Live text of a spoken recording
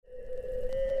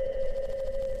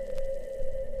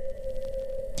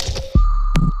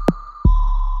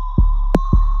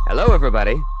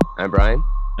everybody. I'm Brian.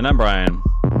 And I'm Brian.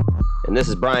 And this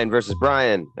is Brian versus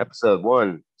Brian, episode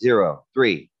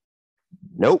 103.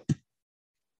 Nope.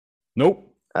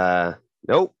 Nope.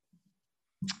 Nope.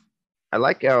 I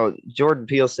like how Jordan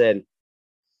Peele said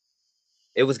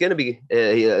it was going to be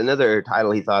another title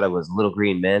he thought of was Little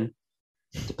Green Men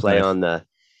to play on the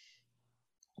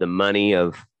money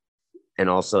of, and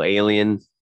also Alien.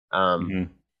 So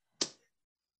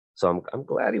I'm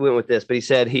glad he went with this, but he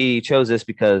said he chose this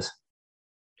because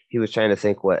he was trying to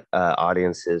think what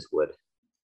audiences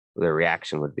their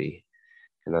reaction would be.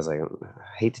 And I was like,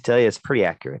 I hate to tell you, it's pretty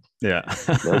accurate. Yeah.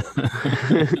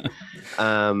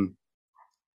 Nope.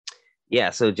 Yeah.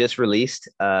 So just released,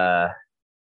 what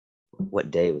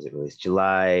day was it released?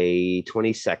 July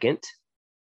 22nd.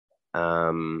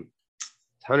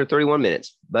 131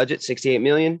 minutes, budget 68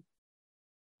 million,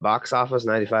 box office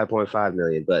 95.5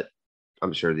 million. But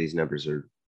I'm sure these numbers are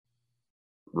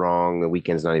wrong. The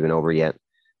weekend's not even over yet.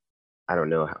 I don't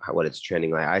know what it's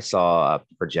trending like. I saw a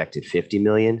projected 50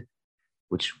 million,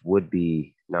 which would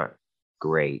be not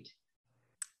great.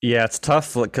 Yeah, it's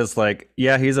tough because,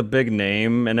 he's a big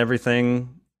name and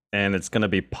everything, and it's going to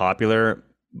be popular,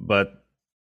 but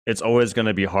it's always going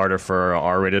to be harder for an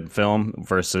R-rated film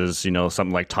versus,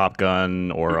 something like Top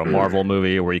Gun or a Marvel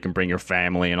movie where you can bring your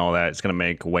family and all that. It's going to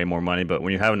make way more money. But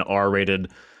when you have an R-rated,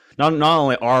 not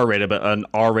only R-rated, but an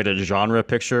R-rated genre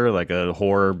picture, like a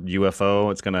horror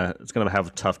UFO, it's gonna have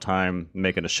a tough time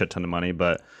making a shit ton of money.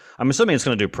 But I'm assuming it's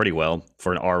gonna do pretty well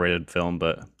for an R-rated film.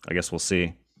 But I guess we'll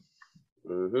see.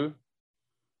 Mm-hmm.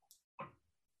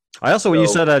 You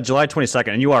said July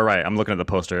 22nd, and you are right. I'm looking at the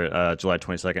poster, July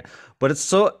 22nd. But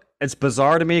it's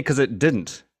bizarre to me because it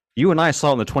didn't. You and I saw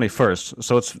it on the 21st,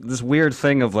 so it's this weird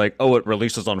thing of it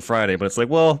releases on Friday, but it's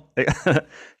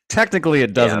technically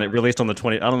it doesn't. Yeah. It released on the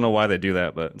 20th. I don't know why they do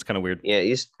that, but it's kind of weird. Yeah, it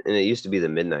used to be the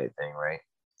midnight thing, right?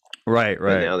 Right.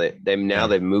 And now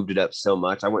they've moved it up so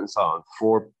much. I went and saw it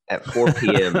at 4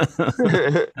 p.m.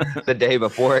 the day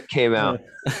before it came out.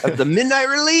 Of the midnight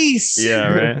release.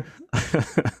 Yeah, right.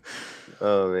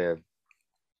 Oh man.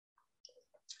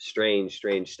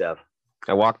 Strange stuff.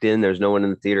 I walked in, there's no one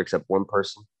in the theater except one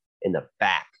person in the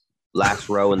back, last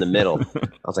row in the middle. I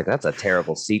was like, that's a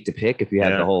terrible seat to pick if you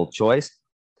had the whole choice.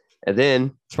 And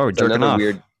then it's probably jerking off.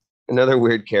 Another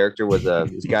weird character was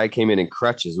this guy came in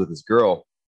crutches with his girl,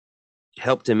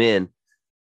 helped him in,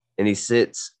 and he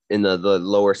sits in the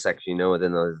lower section,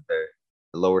 within the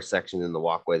lower section in the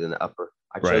walkway than the upper.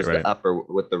 I chose the upper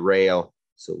with the rail,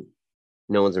 so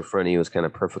no one's in front of you. It was kind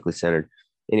of perfectly centered.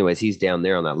 Anyways, he's down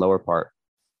there on that lower part.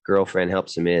 Girlfriend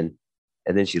helps him in,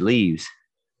 and then she leaves.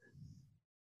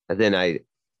 And then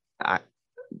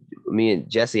me and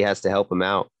Jesse has to help him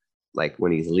out.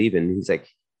 When he's leaving, he's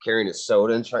carrying his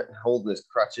soda and holding his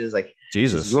crutches.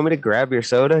 Jesus, you want me to grab your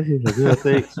soda? He's like, yeah,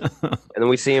 thanks. And then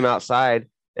we see him outside,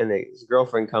 and his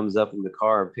girlfriend comes up in the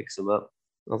car and picks him up.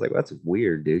 I was like, that's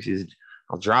weird, dude.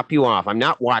 I'll drop you off. I'm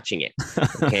not watching it.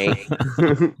 Okay.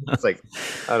 It's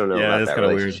I don't know about that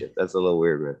relationship. Weird. That's a little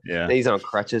weird, man. Yeah. And he's on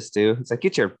crutches too. It's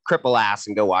get your cripple ass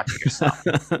and go watch it yourself.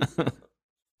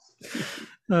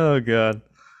 Oh God.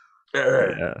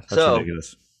 Yeah, that's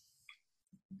ridiculous.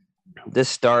 This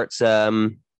starts. How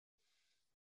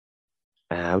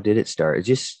did it start?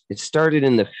 It started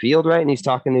in the field, right? And he's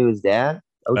talking to his dad.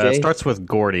 OJ. It starts with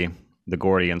Gordy, the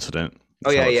Gordy incident.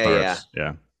 That's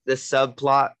yeah. This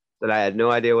subplot that I had no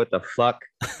idea what the fuck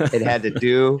it had to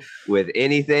do with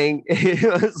anything. It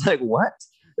was what?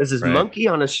 This is Monkey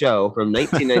on a Show from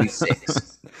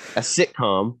 1996, a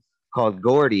sitcom called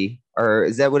Gordy, or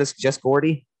is that what it's just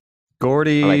Gordy?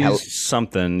 Gordy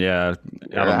something, yeah.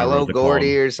 Hello,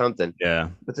 Gordy, or something. Yeah.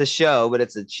 It's a show, but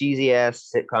it's a cheesy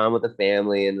ass sitcom with a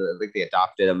family, and they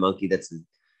adopted a monkey that's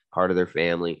part of their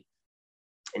family.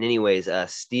 And anyways,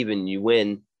 Steven, you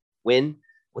win.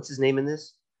 What's his name in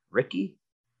this? Ricky.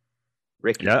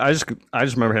 Yeah, I just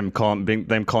remember them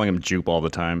calling him Jupe all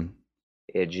the time.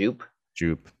 Yeah, Jupe.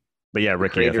 But yeah,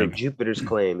 Ricky. Creator of Jupiter's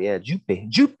Claim. Yeah, Jupe.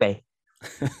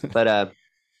 But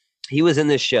he was in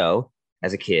this show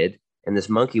as a kid. And this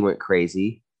monkey went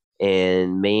crazy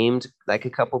and maimed a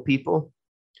couple people.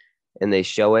 And they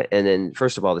show it. And then,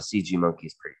 first of all, the CG monkey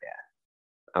is pretty bad.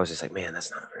 I was just man, that's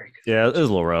not very good. Yeah, it was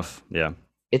a little rough. Yeah.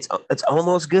 It's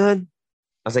almost good.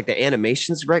 I was the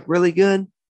animation's really good.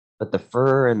 But the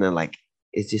fur and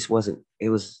it just wasn't. It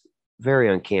was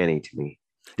very uncanny to me.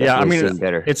 Definitely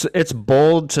better. It's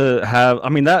bold to have.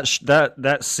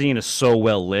 That scene is so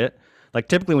well lit.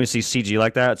 Typically when you see CG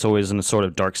like that, it's always in a sort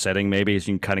of dark setting, maybe,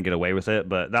 so you can kind of get away with it.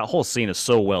 But that whole scene is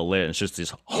so well lit. It's just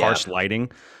this harsh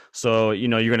lighting. So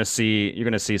you're gonna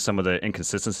see some of the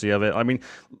inconsistency of it. I mean,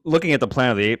 looking at the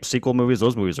Planet of the Apes sequel movies,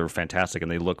 those movies are fantastic and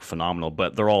they look phenomenal,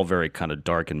 but they're all very kind of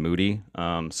dark and moody.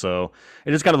 So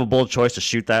it is kind of a bold choice to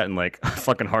shoot that in like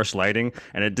fucking harsh lighting,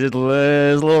 and it is a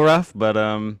little rough, but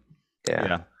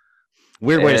yeah,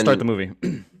 weird way to start the movie.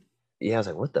 Yeah, I was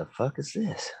like, what the fuck is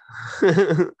this?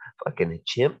 Fucking a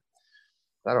chimp.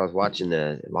 Thought I was watching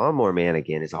the Lawnmower Man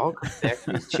again. It's all coming back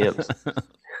to these chimps.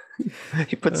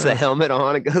 He puts the helmet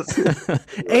on and goes,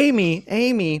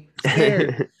 Amy,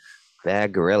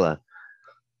 bad gorilla.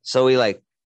 So he like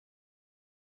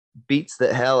beats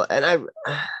the hell, and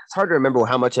it's hard to remember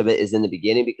how much of it is in the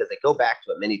beginning because they go back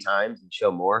to it many times and show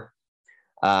more.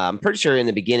 I'm pretty sure in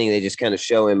the beginning they just kind of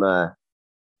show him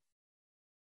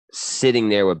sitting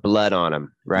there with blood on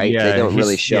him, right? Yeah, they don't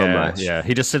really show much. Yeah,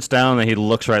 he just sits down and he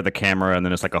looks right at the camera, and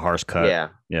then it's like a harsh cut.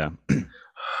 Yeah.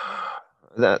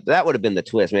 That would have been the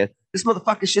twist, man. This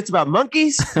motherfucker shit's about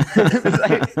monkeys.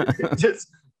 Like, just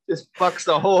fucks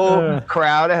the whole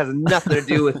crowd. It has nothing to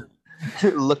do with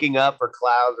looking up or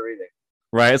clouds or anything.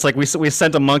 Right. It's like we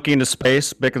sent a monkey into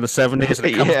space back in the 70s and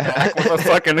it comes back with a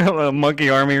fucking monkey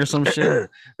army or some shit.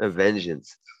 A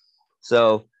vengeance.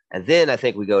 So, and then I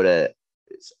think we go to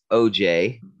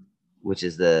OJ, which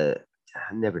is I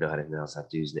never know how to pronounce that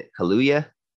dude's name. Kaluuya?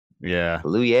 Yeah.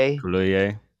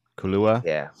 Kaluuya?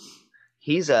 Yeah.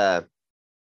 He's and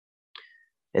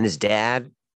his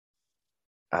dad,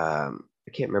 I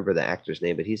can't remember the actor's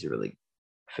name, but he's a really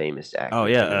famous actor. Oh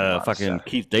yeah, fucking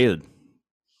Keith David.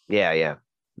 Yeah.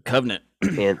 Covenant.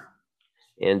 and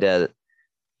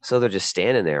so they're just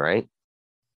standing there, right?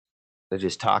 They're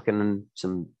just talking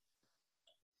some,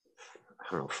 I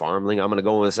don't know, farmling. I'm gonna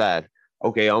go inside.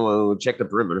 Okay, I'm gonna check the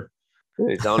perimeter.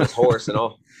 He's on his horse and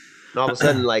all of a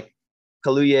sudden, like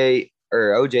Kaluuya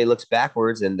or OJ looks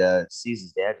backwards and sees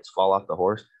his dad just fall off the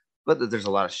horse. But there's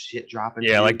a lot of shit dropping.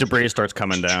 Yeah, like debris starts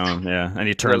coming down. Yeah, and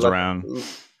he turns around.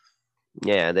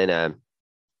 Yeah, then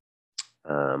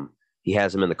he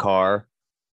has him in the car.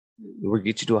 We'll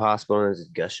get you to a hospital, and there's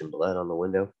gushing blood on the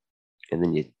window. And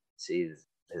then you see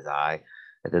his eye.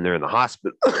 And then they're in the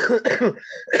hospital.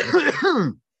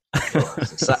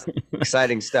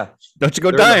 Exciting stuff. Don't you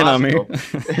go dying on me.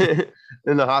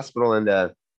 In the hospital,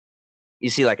 and you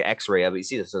see like an x-ray of it. You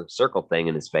see this circle thing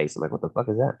in his face. I'm like, what the fuck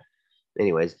is that?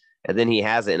 Anyways, and then he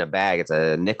has it in a bag. It's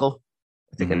a nickel.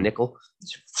 I think a nickel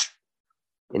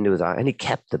into his eye. And he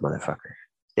kept the motherfucker.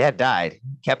 Dad died.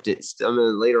 Kept it.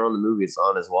 Later on in the movie, it's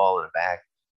on his wall in a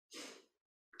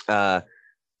bag.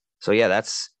 So yeah,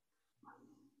 that's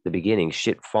the beginning.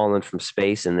 Shit falling from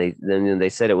space. And they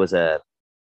said it was a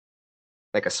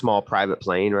small private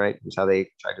plane, right? That's how they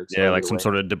tried to explain. Yeah, like some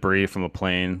sort of debris from a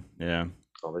plane. Yeah.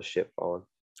 All this shit falling.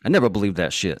 I never believed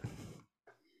that shit.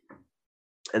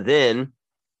 And then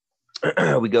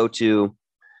we go to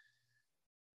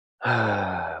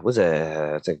it's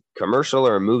a commercial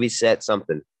or a movie set,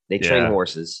 something. They train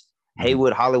horses.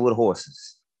 Haywood Hollywood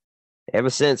horses.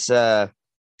 Ever since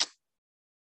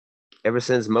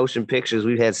motion pictures,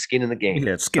 we've had skin in the game.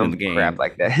 Yeah, skin in the game. Crap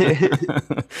like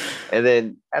that. And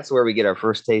then that's where we get our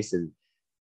first taste in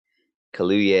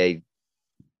Kaluuya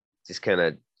just kind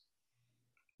of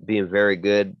being very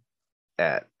good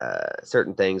at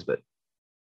certain things, but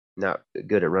not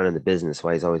good at running the business.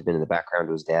 Why he's always been in the background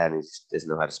to his dad, and he just doesn't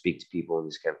know how to speak to people. And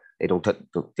just kind of, hey, don't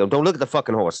look at the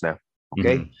fucking horse now,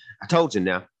 okay? Mm-hmm. I told you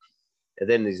now. And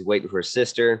then he's waiting for his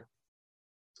sister.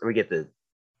 And we get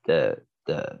the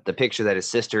picture that his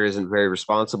sister isn't very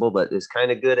responsible, but is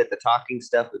kind of good at the talking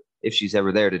stuff if she's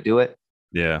ever there to do it.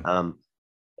 Yeah.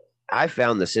 I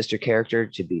found the sister character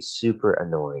to be super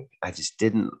annoying. I just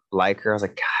didn't like her. I was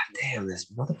like, God damn, this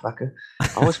motherfucker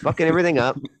always fucking everything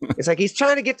up. It's like he's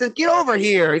trying to get over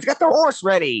here. He's got the horse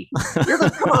ready. You're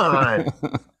like, come on.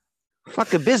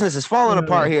 Fucking business is falling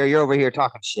apart here. You're over here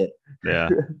talking shit. Yeah.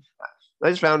 I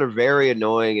just found her very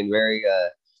annoying and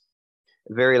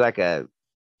very like a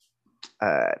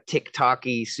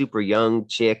TikTok-y, super young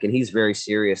chick, and he's very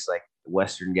serious, like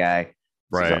Western guy.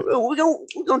 Right. Like, oh, we're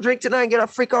gonna drink tonight and get a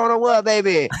freak on or what,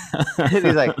 baby? And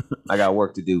he's like, I got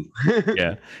work to do.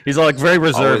 Yeah. He's all like very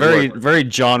reserved, very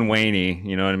John Wayne-y,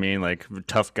 you know what I mean? Like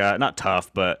tough guy. Not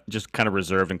tough, but just kind of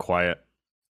reserved and quiet.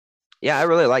 Yeah, I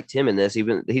really liked him in this.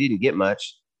 Even he didn't get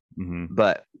much,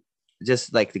 but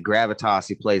just like the gravitas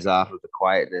he plays off with the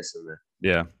quietness and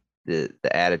the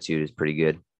attitude is pretty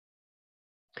good.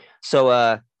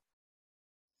 So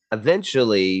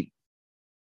eventually,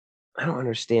 I don't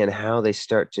understand how they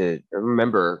start to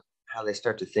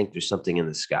think there's something in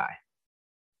the sky.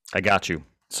 I got you.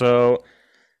 So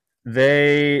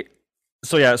they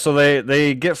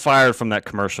get fired from that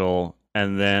commercial,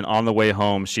 And then on the way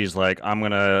home, she's like, I'm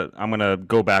gonna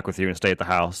go back with you and stay at the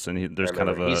house. And I there's kind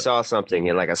of remember he a saw something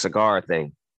in like a cigar thing.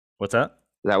 Is what's that?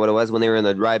 that what it was when they were in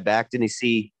the ride back? Didn't he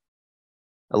see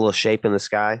a little shape in the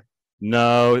sky?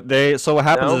 No, so what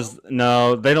happens No. is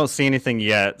no, they don't see anything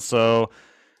yet. So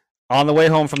on the way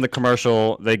home from the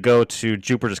commercial, they go to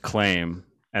Jupiter's Claim,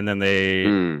 and then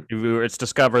Hmm. it's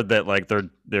discovered that like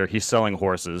he's selling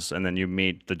horses, and then you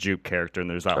meet the Jupe character, and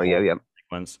there's that Oh yeah, whole yeah.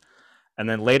 sequence. And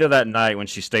then later that night, when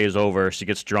she stays over, she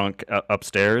gets drunk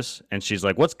upstairs, and she's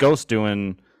like, "What's Ghost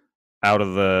doing out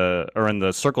of the or in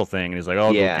the circle thing?" And he's like, "Oh,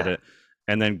 I'll go get Yeah. it."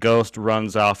 And then Ghost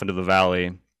runs off into the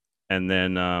valley, and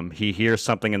then he hears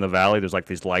something in the valley. There's like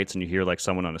these lights, and you hear like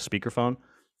someone on a speakerphone.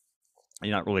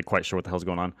 You're not really quite sure what the hell's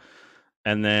going on.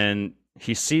 And then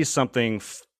he sees something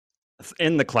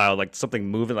in the cloud, like something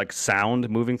moving, like sound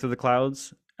moving through the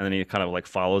clouds, and then he kind of like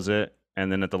follows it.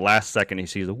 And then at the last second, he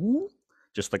sees a whoop,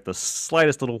 just like the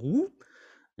slightest little whoop.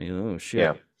 And he's, oh shit!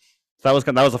 Yeah. That was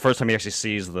the first time he actually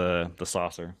sees the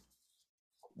saucer.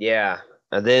 Yeah.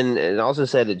 And then it also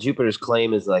said that Jupiter's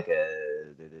Claim is like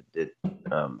a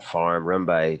farm run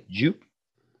by Jupe,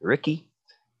 Ricky,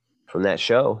 from that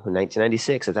show in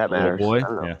 1996, if that Little matters. boy, I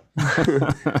don't know.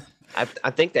 yeah.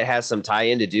 I think that has some tie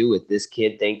in to do with this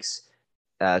kid thinks,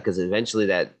 because eventually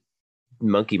that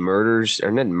monkey murders,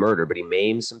 or not murder, but he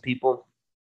maims some people.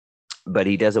 But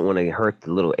he doesn't want to hurt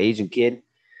the little Asian kid.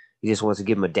 He just wants to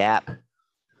give him a dap.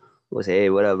 Was, hey,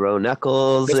 what up, bro?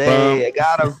 Knuckles. Fist Hey, I bump.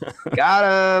 got him.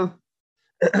 Got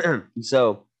him.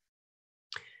 So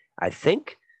I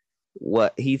think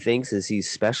what he thinks is he's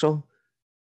special,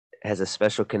 has a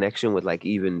special connection with like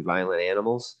even violent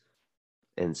animals.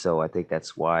 And so I think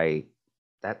that's why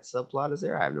that subplot is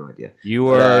there. I have no idea. You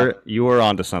But, were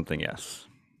onto something, yes.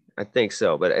 I think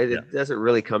so, but it, Yeah. it doesn't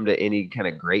really come to any kind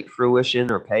of great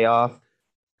fruition or payoff.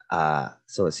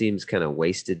 So it seems kind of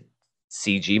wasted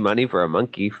CG money for a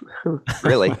monkey,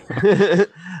 really.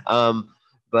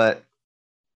 But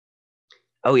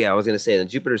oh yeah, I was gonna say that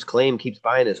Jupiter's Claim keeps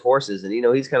buying his horses, and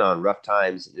he's kind of on rough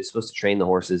times. They're supposed to train the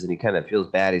horses, and he kind of feels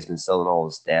bad. He's been selling all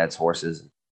his dad's horses.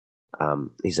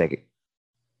 He's like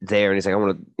there, and he's like, I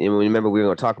want to. Remember, we were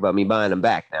going to talk about me buying them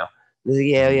back now. He's like,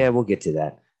 yeah, we'll get to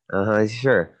that.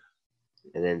 Sure.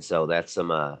 And then so that's some.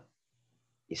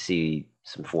 You see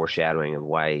some foreshadowing of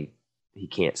why he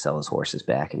can't sell his horses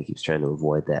back, and he keeps trying to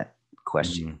avoid that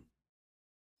question.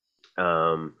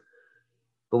 But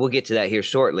we'll get to that here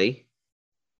shortly.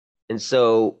 And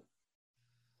so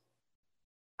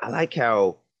I like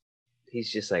how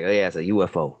he's just like, oh yeah, it's a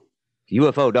UFO.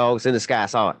 UFO, dogs in the sky,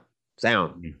 saw it.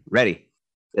 Sound, ready.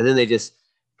 And then they just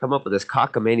come up with this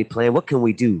cockamamie plan. What can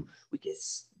we do?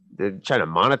 They're trying to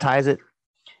monetize it.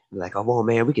 They're like, oh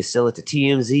man, we can sell it to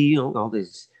TMZ, all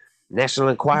these National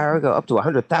Enquirer, go up to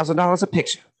 $100,000 a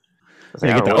picture.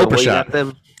 Like, you get the Oprah shot.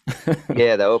 Them.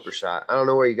 Yeah, the Oprah shot. I don't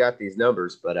know where you got these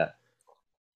numbers, but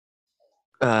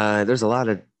there's a lot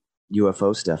of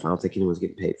UFO stuff. I don't think anyone's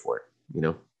getting paid for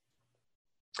it,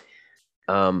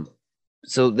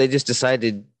 So they just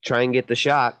decided to try and get the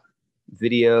shot.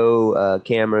 Video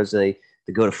cameras, they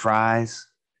go to Fry's,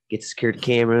 get the security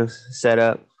cameras set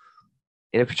up.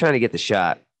 And if you're trying to get the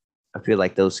shot, I feel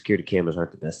like those security cameras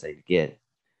aren't the best thing to get,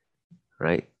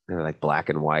 right? They're like black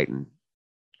and white and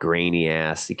grainy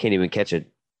ass. You can't even catch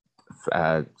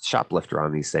a shoplifter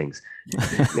on these things.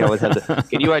 You always have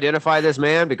can you identify this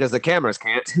man? Because the cameras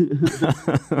can't.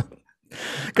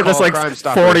 Because it's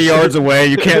like 40 yards away.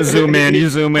 You can't zoom in. You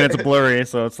zoom in, it's blurry.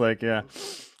 So it's like, yeah.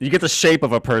 You get the shape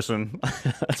of a person.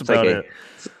 That's about it.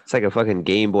 It's like a fucking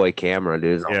Game Boy camera,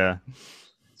 dude. Yeah.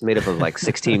 It's made up of like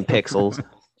 16 pixels.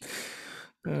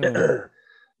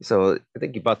 So I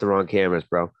think you bought the wrong cameras,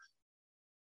 bro.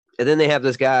 And then they have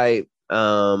this guy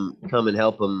come and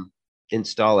help them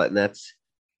install it. And that's,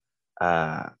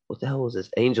 what the hell was this?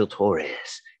 Angel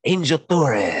Torres. Angel.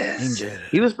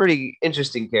 He was pretty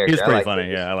interesting character. He was pretty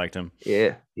funny. Yeah, I liked him.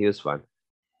 Yeah, he was fun.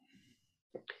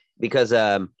 Because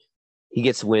he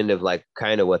gets wind of like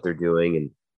kind of what they're doing,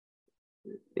 and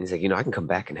he's like, I can come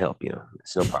back and help.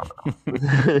 It's no problem.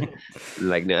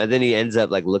 Like, no. And then he ends up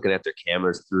like looking at their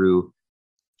cameras through,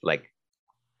 like,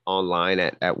 online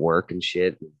at work and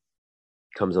shit. And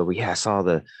comes over. Yeah, I saw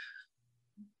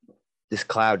this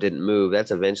cloud didn't move.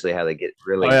 That's eventually how they get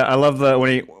really. Oh, yeah, I love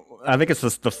I think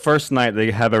it's the first night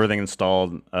they have everything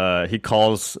installed. He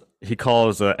calls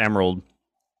Emerald,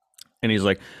 and he's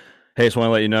like, hey, just want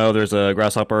to let you know there's a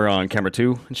grasshopper on camera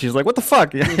 2. And she's like, what the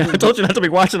fuck? I told you not to be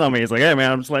watching on me. He's like, hey, man,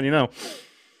 I'm just letting you know.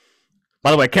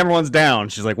 By the way, camera 1's down.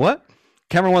 She's like, what?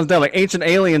 Camera 1's down. Like, Ancient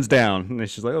Alien's down. And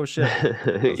she's like, oh, shit.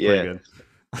 Yeah.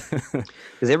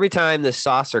 Because every time the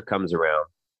saucer comes around,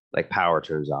 like, power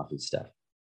turns off and stuff.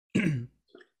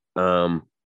 Um,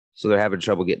 so they're having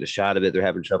trouble getting a shot of it. They're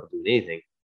having trouble doing anything.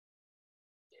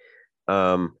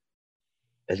 Um,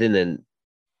 and then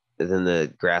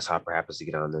the grasshopper happens to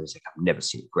get on there. He's like, I've never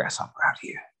seen a grasshopper out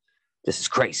here. This is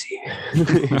crazy.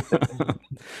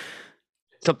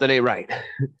 Something ain't right.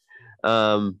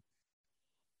 Um,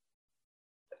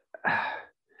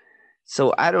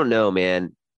 so I don't know,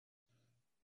 man.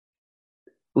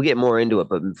 We'll get more into it,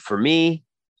 but for me,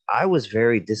 I was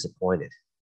very disappointed.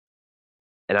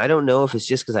 And I don't know if it's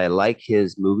just because I like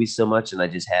his movies so much and I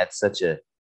just had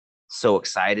so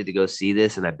excited to go see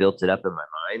this and I built it up in my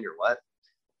mind or what,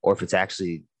 or if it's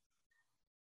actually,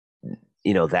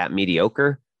 that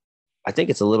mediocre. I think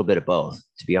it's a little bit of both,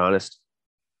 to be honest.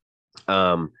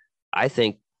 Um, I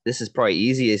think this is probably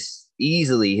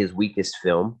easily his weakest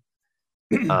film.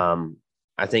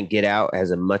 I think Get Out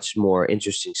has a much more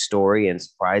interesting story and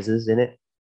surprises in it.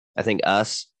 I think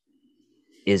Us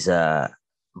is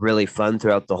really fun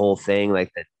throughout the whole thing, like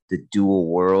the dual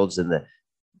worlds and the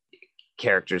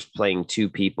characters playing two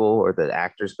people or the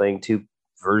actors playing two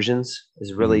versions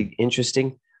is really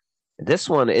interesting. This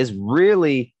one is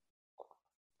really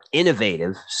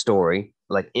innovative story,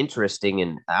 like interesting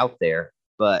and out there,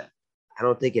 but I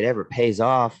don't think it ever pays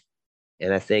off.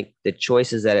 And I think the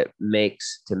choices that it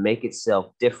makes to make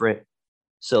itself different.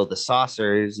 So the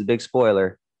saucer is a big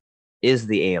spoiler, is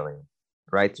the alien,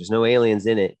 right? There's no aliens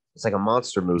in it. It's like a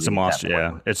monster movie. It's a monster,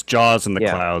 yeah. It's Jaws in the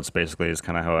clouds, basically, is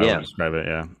kind of how I would describe it,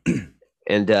 yeah.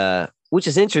 And which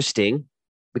is interesting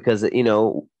because, a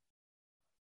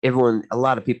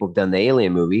lot of people have done the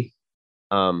Alien movie.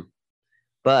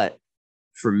 But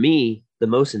for me, the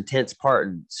most intense part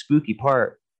and spooky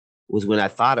part was when I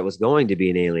thought it was going to be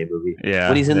an alien movie. Yeah.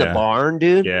 When he's in the barn,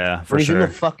 dude. Yeah, when he's in the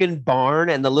fucking barn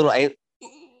and the little and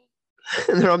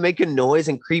they're all making noise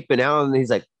and creeping out, and he's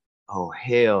like, oh,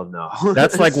 hell no.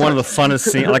 That's like one of the funnest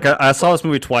scenes. Like I saw this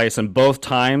movie twice, and both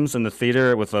times in the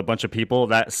theater with a bunch of people,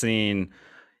 that scene,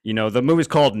 the movie's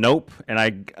called Nope, and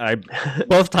I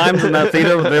both times in that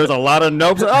theater, there was a lot of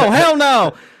nopes. Oh, hell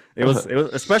no. It was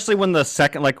especially when the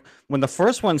second, like when the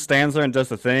first one stands there and does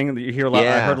the thing, you hear a lot.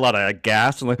 I heard a lot of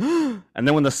gasps and like, and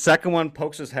then when the second one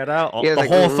pokes his head out, the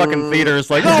whole fucking theater is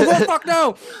like, oh, fuck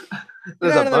no.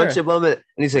 There's a bunch of them, and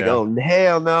he's like, "Oh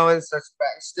hell no!" And starts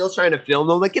still trying to film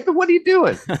them. Like, what are you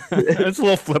doing? It's a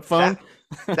little flip phone.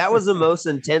 That was the most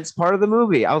intense part of the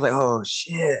movie. I was like, "Oh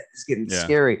shit, it's getting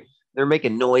scary." They're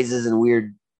making noises and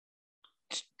weird,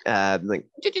 like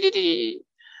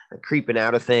creeping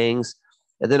out of things.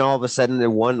 And then all of a sudden, the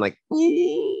one like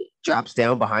drops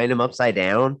down behind him upside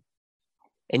down,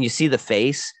 and you see the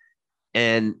face,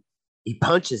 and he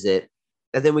punches it.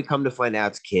 And then we come to find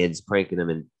out it's kids pranking them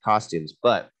in costumes.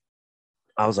 But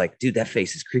I was like, dude, that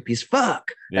face is creepy as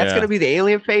fuck. That's going to be the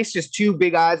alien face, just two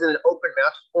big eyes and an open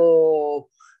mouth. Oh,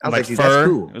 I was like, dude, that's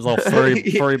cool. It was all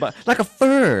furry, like a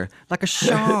fur, like a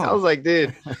shawl. I was like,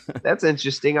 dude, that's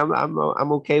interesting.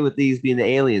 I'm okay with these being the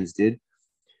aliens, dude.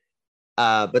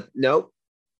 But nope,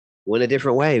 went a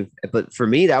different way. But for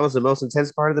me, that was the most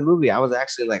intense part of the movie. I was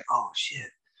actually like, oh shit.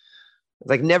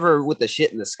 Like never with the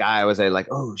shit in the sky. I was like,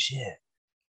 oh shit.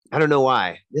 I don't know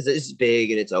why. It's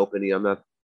big and it's open. I'm not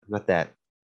that.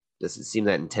 Doesn't seem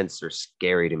that intense or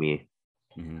scary to me.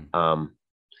 Mm-hmm.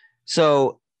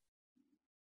 So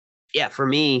yeah, for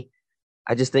me,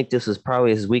 I just think this was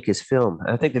probably his weakest film.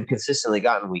 I think they've consistently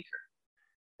gotten weaker.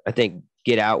 I think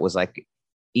Get Out was like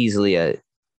easily a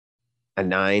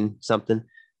 9 something.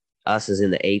 Us is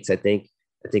in the 8s. I think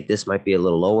this might be a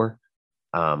little lower.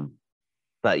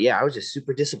 But yeah, I was just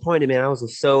super disappointed, man. I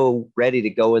was so ready to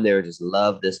go in there and just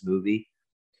love this movie.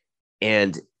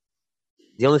 And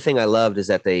the only thing I loved is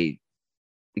that they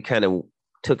kind of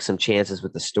took some chances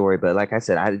with the story. But like I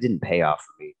said, it didn't pay off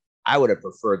for me. I would have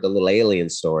preferred the little alien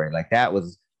story. Like that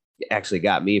was actually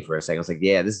got me for a second. I was like,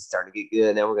 yeah, this is starting to get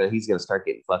good. Now he's going to start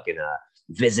getting fucking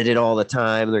visited all the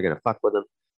time. They're going to fuck with him.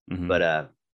 Mm-hmm.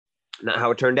 But not how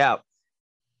it turned out.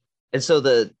 And so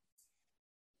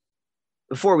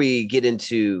before we get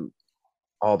into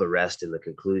all the rest in the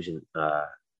conclusion,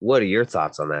 what are your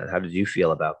thoughts on that? How did you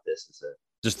feel about this?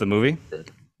 Just the movie?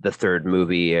 The third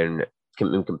movie, and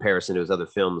in comparison to his other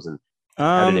films, and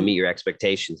how did it meet your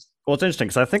expectations? Well, it's interesting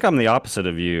because I think I'm the opposite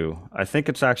of you. I think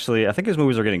his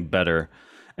movies are getting better.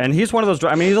 And he's one of those,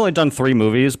 I mean, he's only done 3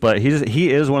 movies, but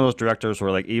he is one of those directors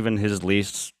where like even his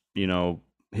least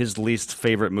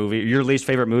favorite movie, your least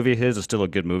favorite movie, his is still a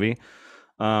good movie.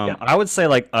 I would say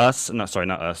like Us. No, sorry,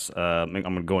 not Us. I'm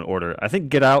going to go in order. I think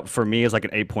Get Out for me is like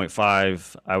an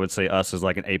 8.5. I would say Us is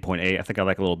like an 8.8. I think I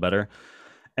like a little better.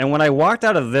 And when I walked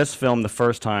out of this film the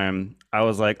first time, I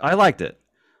was like, I liked it.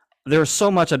 there was so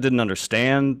much I didn't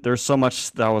understand. There's so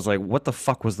much that I was like, what the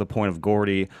fuck was the point of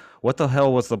Gordy? What the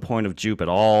hell was the point of Jupe at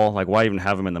all? Like, why even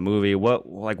have him in the movie?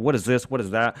 What is this? What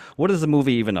is that? What is the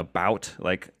movie even about?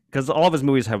 Like, because all of his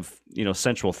movies have,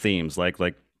 central themes. Like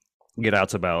Get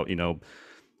Out's about,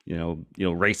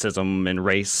 racism and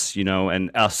race,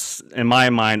 and us. In my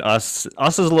mind, us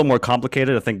is a little more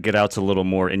complicated. I think Get Out's a little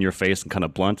more in your face and kind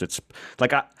of blunt. It's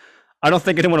like I don't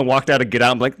think anyone walked out of Get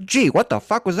Out and be like, gee, what the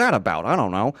fuck was that about? I don't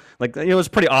know. Like, it was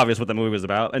pretty obvious what the movie was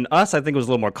about. And Us, I think, was a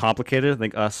little more complicated. I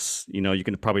think Us, you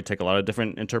can probably take a lot of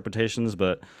different interpretations,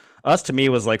 but Us to me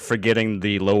was like forgetting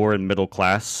the lower and middle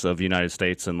class of the United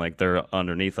States, and like they're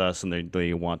underneath us and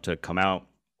they want to come out.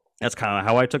 That's kind of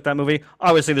how I took that movie.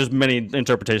 Obviously, there's many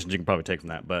interpretations you can probably take from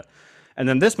that, but and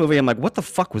then this movie, I'm like, what the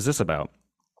fuck was this about?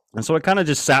 And so I kind of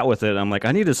just sat with it. I'm like,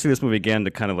 I need to see this movie again to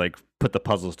kind of like put the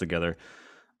puzzles together.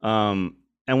 And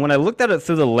when I looked at it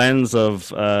through the lens of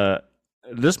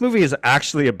this movie is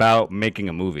actually about making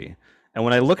a movie, and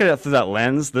when I look at it through that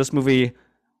lens, this movie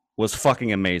was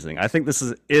fucking amazing. I think this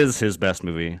is his best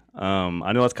movie.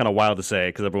 I know that's kind of wild to say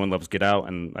because everyone loves Get Out,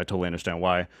 and I totally understand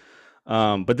why.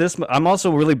 But I'm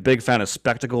also a really big fan of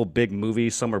spectacle, big movie,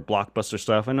 summer blockbuster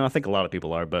stuff. I know I think a lot of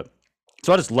people are, but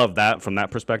so I just love that from that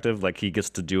perspective. Like he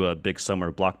gets to do a big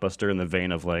summer blockbuster in the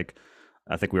vein of like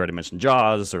I think we already mentioned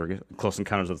Jaws or Close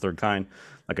Encounters of the Third Kind,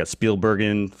 like a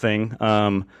Spielbergian thing.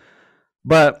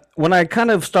 But when I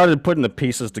kind of started putting the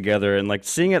pieces together and like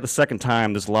seeing it the second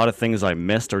time, there's a lot of things I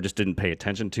missed or just didn't pay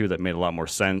attention to that made a lot more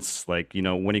sense. Like,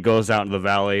 when he goes out into the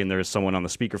valley and there's someone on the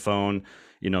speakerphone,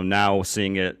 now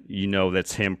seeing it,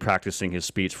 that's him practicing his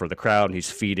speech for the crowd and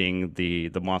he's feeding the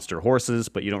monster horses,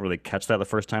 but you don't really catch that the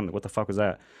first time. Like, what the fuck was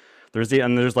that?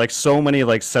 There's like so many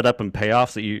like setup and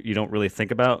payoffs that you don't really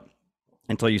think about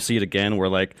until you see it again, where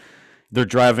like they're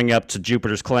driving up to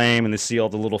Jupiter's Claim and they see all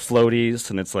the little floaties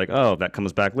and it's like, oh, that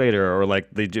comes back later. Or like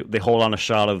they hold on a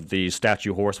shot of the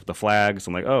statue horse with the flags.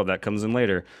 I'm like, oh, that comes in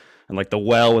later. And like the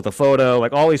well with the photo,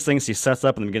 like all these things he sets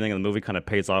up in the beginning of the movie kind of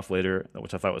pays off later,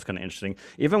 which I thought was kind of interesting.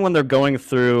 Even when they're going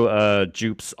through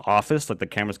Jupe's office, like the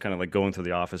camera's kind of like going through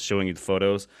the office, showing you the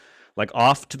photos. Like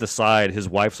off to the side, his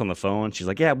wife's on the phone. She's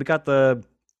like, yeah, we got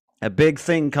a big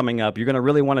thing coming up. You're going to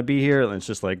really want to be here. And it's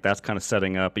just like, that's kind of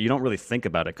setting up, but you don't really think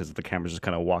about it because the camera's just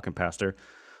kind of walking past her.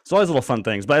 So all these little fun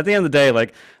things. But at the end of the day,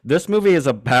 like this movie is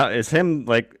him,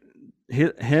 like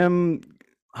him,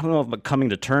 I don't know if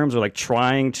coming to terms or like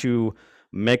trying to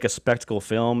make a spectacle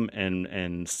film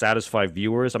and satisfy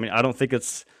viewers. I mean, I don't think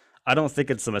it's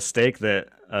a mistake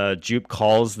that Jupe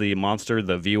calls the monster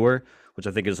the viewer, which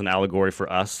I think is an allegory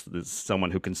for us. It's someone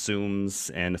who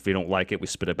consumes, and if we don't like it, we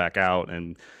spit it back out,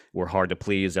 and we're hard to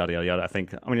please, yada, yada, yada.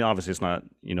 I mean, obviously it's not,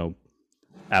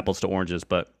 apples to oranges,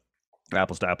 but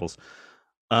apples to apples.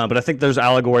 But I think there's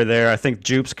allegory there. I think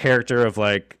Jupe's character of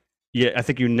like, yeah, I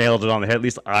think you nailed it on the head. At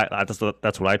least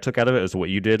that's what I took out of it, is what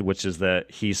you did, which is that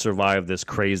he survived this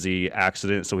crazy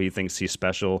accident, so he thinks he's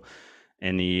special,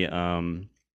 and he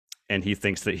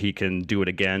thinks that he can do it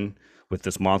again with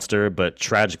this monster. But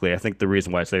tragically, I think the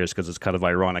reason why it's there is because it's kind of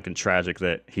ironic and tragic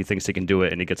that he thinks he can do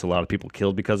it and he gets a lot of people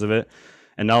killed because of it.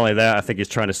 And not only that, I think he's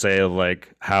trying to say of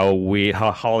like how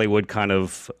Hollywood kind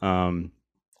of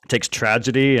takes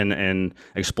tragedy and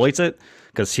exploits it,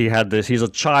 because he's a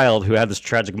child who had this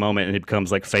tragic moment and he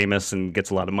becomes like famous and gets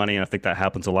a lot of money. And I think that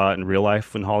happens a lot in real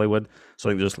life in Hollywood. So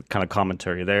I think there's kind of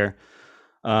commentary there.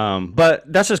 But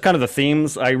that's just kind of the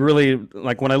themes. I really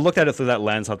like when I looked at it through that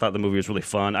lens. I thought the movie was really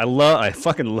fun. I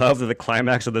fucking love that the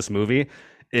climax of this movie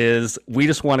is we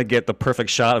just want to get the perfect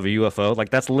shot of a UFO. Like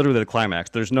that's literally the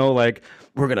climax. There's no like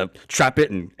we're gonna trap it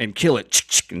and kill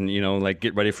it and like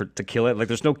get ready to kill it. Like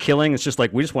there's no killing. It's just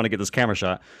like we just want to get this camera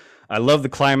shot. I love the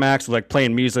climax, like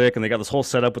playing music, and they got this whole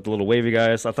setup with the little wavy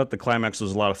guys. I thought the climax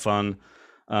was a lot of fun.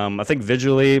 I think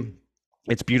visually,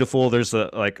 it's beautiful. There's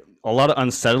a lot of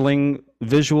unsettling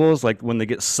visuals, like when they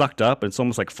get sucked up. It's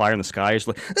almost like fire in the sky. It's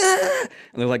like, ah!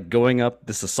 And they're like going up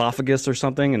this esophagus or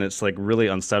something, and it's like really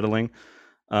unsettling.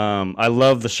 I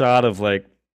love the shot of like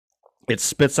it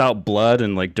spits out blood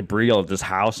and like debris of this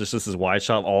house. It's just this wide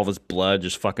shot of all this blood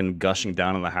just fucking gushing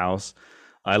down in the house.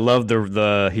 I love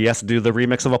the he has to do the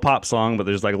remix of a pop song, but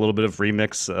there's like a little bit of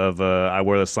remix of I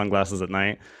Wear the Sunglasses at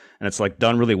Night, and it's like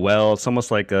done really well. It's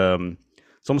almost like a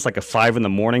 5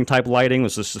 a.m. type lighting.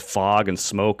 It's just fog and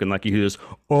smoke, and like you hear this,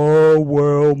 oh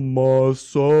well, my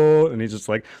son, and he's just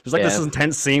like there's like this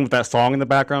intense scene with that song in the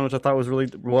background, which I thought was really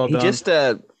well done.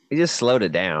 He just slowed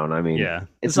it down. I mean, yeah,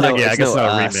 it's not. I guess not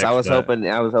a remix. I was hoping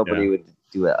yeah. he would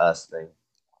do an Us thing.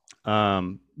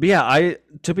 But yeah,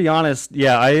 to be honest,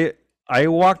 I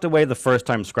walked away the first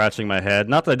time scratching my head.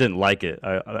 Not that I didn't like it.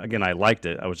 I liked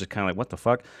it. I was just kind of like, what the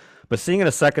fuck? But seeing it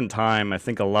a second time, I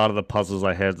think a lot of the puzzles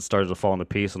I had started to fall into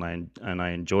piece, and I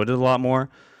enjoyed it a lot more.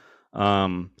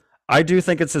 I do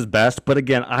think it's his best, but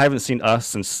again, I haven't seen Us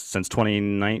since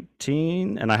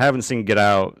 2019, and I haven't seen Get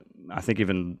Out. I think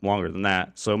even longer than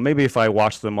that. So maybe if I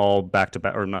watched them all back to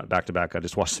back, or not back to back, I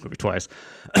just watched the movie twice.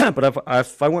 But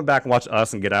if I went back and watched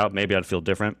Us and Get Out, maybe I'd feel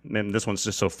different. And this one's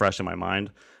just so fresh in my mind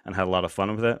and had a lot of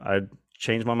fun with it. I'd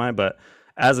change my mind. But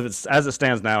as it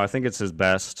stands now, I think it's his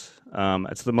best.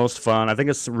 It's the most fun. I think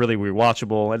it's really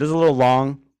rewatchable. It is a little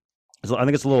long. I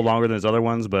think it's a little longer than his other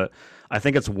ones, but I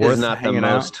think it's worth. It's not the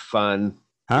most fun.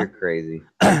 Huh? You're crazy.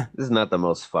 This is not the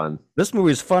most fun. This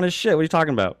movie's fun as shit. What are you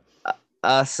talking about?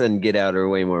 Us and Get Out are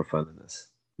way more fun than this.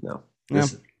 No,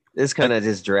 this kind of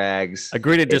just drags.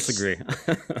 Agree to disagree.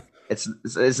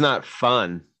 It's not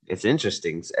fun. It's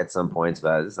interesting at some points,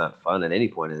 but it's not fun at any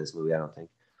point in this movie, I don't think.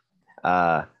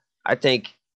 I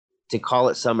think to call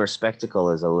it summer spectacle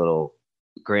is a little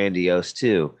grandiose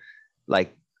too.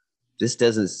 Like, this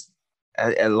doesn't.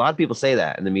 A lot of people say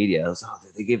that in the media.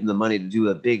 They gave him the money to do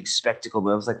a big spectacle,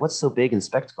 but I was like, what's so big and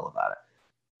spectacle about it?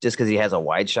 Just because he has a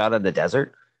wide shot of the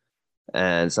desert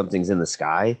and something's in the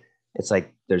sky? It's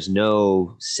like there's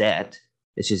no set.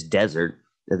 It's just desert.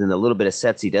 And then the little bit of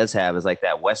sets he does have is like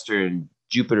that Western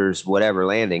Jupiter's whatever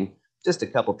landing, just a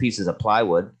couple pieces of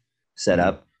plywood set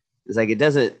up. It's like, it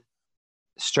doesn't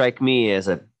strike me as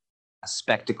a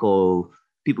spectacle.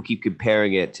 People keep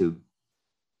comparing it to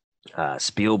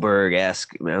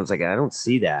Spielberg-esque. I was like, I don't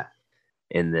see that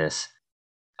in this.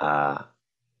 I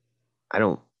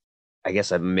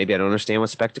guess maybe I don't understand what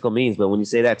spectacle means, but when you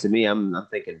say that to me, I'm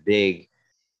thinking big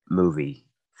movie,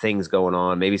 things going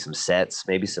on, maybe some sets,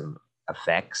 maybe some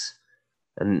effects.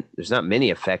 And there's not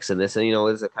many effects in this. And,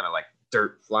 it's kind of like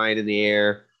dirt flying in the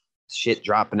air, shit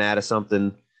dropping out of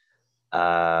something.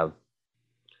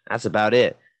 That's about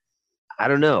it. I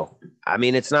don't know. I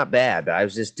mean, it's not bad, but I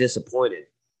was just disappointed.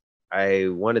 I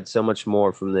wanted so much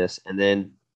more from this. And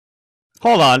then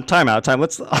hold on, time.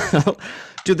 Let's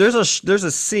dude, there's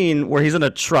a scene where he's in a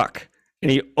truck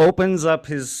and he opens up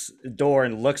his door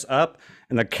and looks up,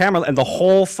 and the camera and the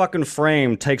whole fucking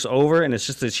frame takes over, and it's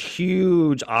just this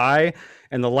huge eye,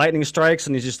 and the lightning strikes,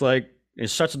 and he's just like, he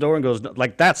shuts the door and goes,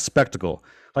 like, that's spectacle.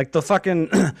 Like the fucking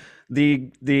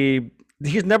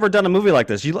he's never done a movie like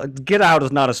this. Get Out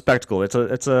is not a spectacle. It's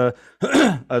a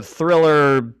a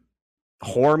thriller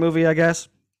horror movie, I guess.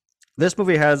 This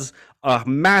movie has a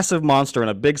massive monster on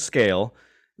a big scale.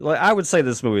 Like, I would say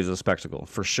this movie is a spectacle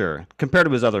for sure compared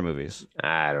to his other movies.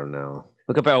 I don't know.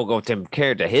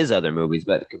 Compared to his other movies,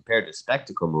 but compared to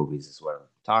spectacle movies is what I'm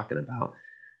talking about.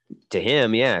 To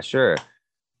him, yeah, sure.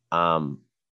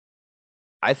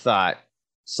 I thought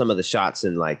some of the shots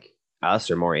in like Us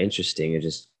are more interesting. It's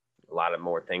just a lot of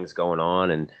more things going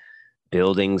on and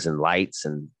buildings and lights,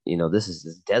 and this is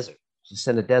this desert, just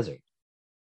in a desert.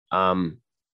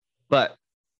 But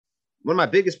one of my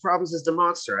biggest problems is the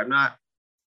monster. I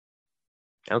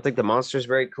don't think the monster is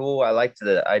very cool. I liked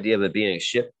the idea of it being a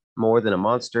ship more than a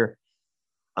monster.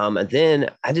 And then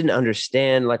I didn't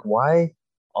understand, like, why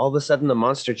all of a sudden the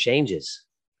monster changes.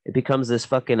 It becomes this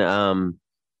fucking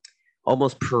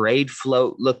almost parade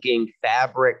float looking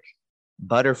fabric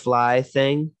butterfly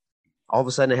thing. All of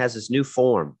a sudden it has this new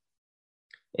form.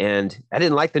 And I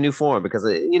didn't like the new form because,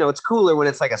 it's cooler when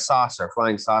it's like a saucer,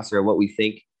 flying saucer, what we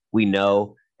think we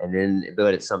know, and then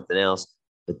but it's something else.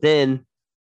 But then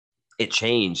it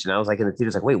changed, and I was like in the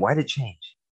theaters, like, wait, why did it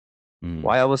change?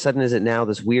 Why all of a sudden is it now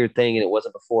this weird thing and it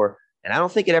wasn't before? And I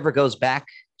don't think it ever goes back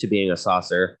to being a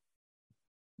saucer.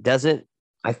 Does it?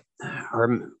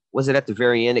 Or was it at the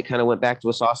very end? It kind of went back to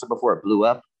a saucer before it blew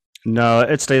up. No,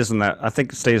 it stays in that. I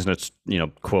think it stays in its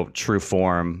quote true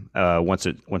form once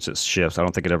it shifts. I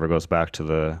don't think it ever goes back to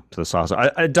the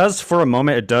saucer. It does for a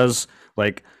moment. It does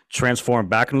like transform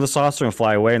back into the saucer and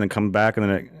fly away and then come back, and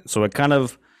then it kind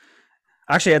of.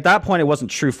 Actually, at that point, it wasn't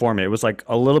true form. It was like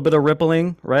a little bit of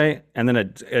rippling, right? And then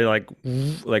it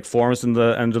like forms in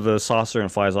the end of the saucer and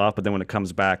flies off. But then when it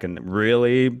comes back and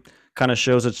really kind of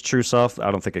shows its true self,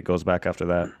 I don't think it goes back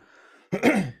after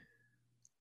that.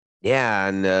 Yeah,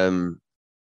 and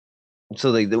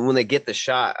so when they get the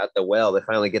shot at the well, they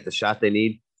finally get the shot they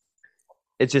need.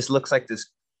 It just looks like this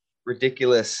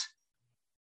ridiculous.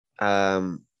 I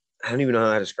don't even know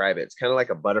how to describe it. It's kind of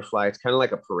like a butterfly. It's kind of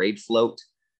like a parade float.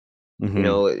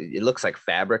 Mm-hmm. It looks like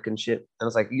fabric and shit. I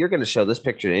was like, you're going to show this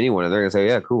picture to anyone, and they're going to say,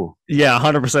 "Yeah, cool." Yeah,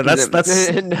 100%. That's I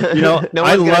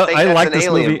like this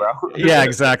alien, movie. Bro. Yeah,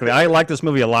 exactly. I like this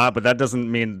movie a lot, but that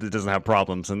doesn't mean it doesn't have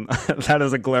problems, and that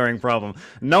is a glaring problem.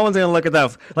 No one's going to look at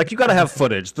that. Like, you got to have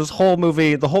footage. This whole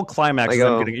movie, the whole climax,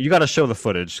 you got to show the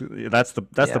footage. That's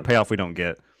the payoff we don't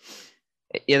get.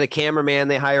 Yeah, the cameraman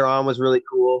they hire on was really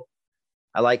cool.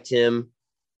 I liked him.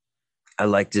 I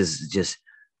liked his just,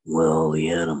 well, the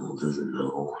animal doesn't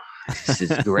know. It's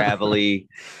just gravelly,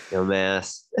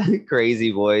 mass,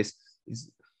 crazy voice.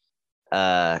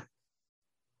 Uh,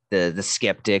 the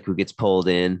skeptic who gets pulled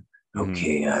in.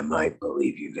 Okay, I might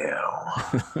believe you now.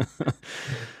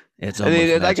 It's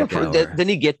almost like then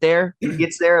he gets there,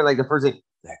 and like the first thing,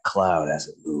 that cloud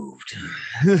hasn't moved.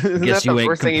 I guess you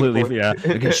ain't completely, yeah.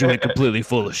 I guess you ain't completely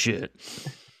full of shit.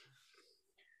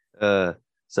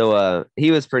 So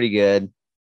he was pretty good.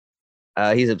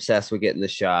 He's obsessed with getting the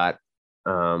shot.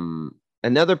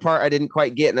 Another part I didn't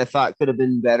quite get and I thought could have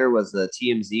been better was the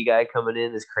TMZ guy coming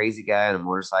in, this crazy guy on a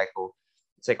motorcycle.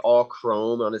 It's like all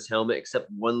chrome on his helmet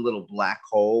except one little black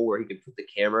hole where he can put the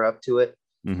camera up to it.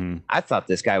 Mm-hmm. I thought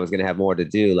this guy was going to have more to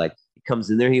do. Like he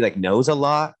comes in there, he like knows a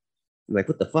lot. I'm like,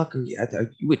 what the fuck? Are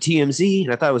you with TMZ?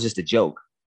 And I thought it was just a joke.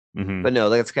 Mm-hmm. But no,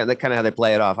 that's kind of how they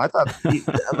play it off. I thought I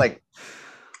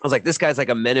was like, this guy's like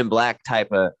a Men in Black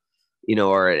type of,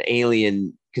 or an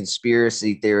alien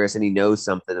conspiracy theorist, and he knows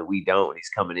something that we don't. And he's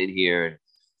coming in here, and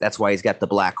that's why he's got the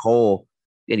black hole.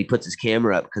 And he puts his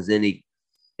camera up because then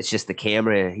it's just the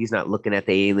camera. He's not looking at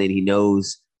the alien. He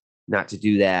knows not to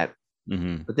do that.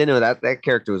 Mm-hmm. But then that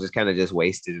character was just kind of just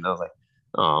wasted, and I was like,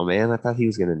 oh man, I thought he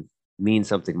was gonna mean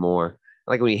something more.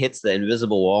 Like when he hits the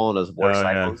invisible wall on his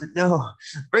motorcycle, I was like, no,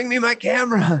 bring me my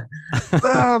camera.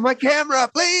 My camera,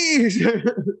 please.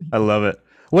 I love it.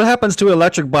 What happens to an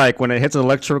electric bike when it hits an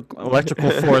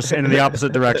electrical force in the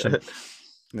opposite direction?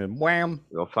 And wham.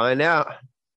 We'll find out.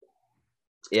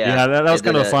 Yeah, that was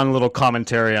kind of a fun little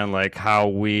commentary on like how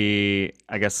we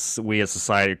as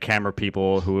society, camera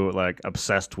people who like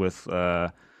obsessed with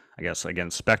I guess again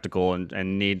spectacle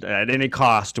and need at any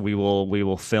cost we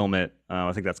will film it.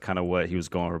 I think that's kind of what he was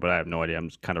going for, but I have no idea. I'm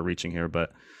just kind of reaching here,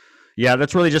 but yeah,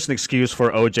 that's really just an excuse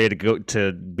for OJ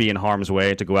to be in harm's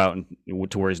way, to go out and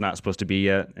to where he's not supposed to be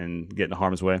yet and get in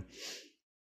harm's way.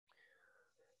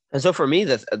 And so for me,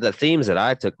 the themes that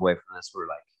I took away from this were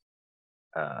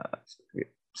like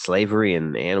slavery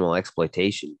and animal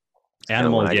exploitation.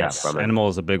 Animal, yes, animal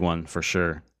is a big one for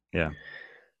sure. Yeah.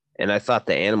 And I thought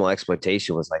the animal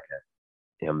exploitation was like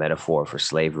a metaphor for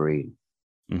slavery.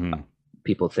 Mm-hmm.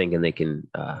 People thinking they can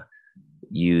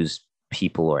use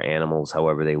people or animals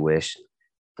however they wish.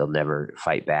 They'll never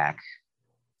fight back.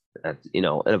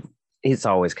 It's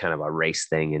always kind of a race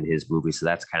thing in his movie. So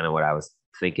that's kind of what I was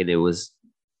thinking.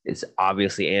 It's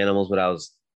obviously animals, but I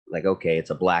was like, okay,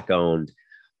 it's a black owned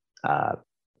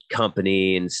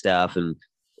company and stuff. And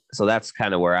so that's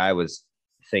kind of where I was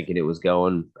thinking it was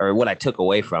going, or what I took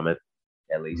away from it,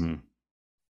 at least.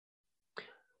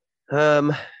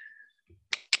 Mm-hmm.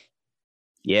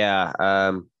 Yeah,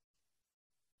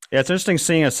 it's interesting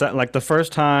seeing like the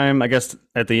first time, I guess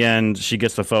at the end she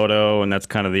gets the photo and that's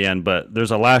kind of the end, but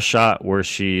there's a last shot where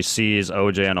she sees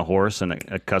OJ on a horse and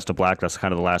it cuts to black. That's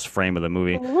kind of the last frame of the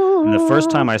movie. And the first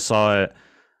time I saw it,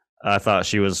 I thought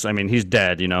he's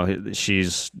dead,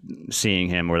 she's seeing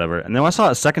him or whatever. And then when I saw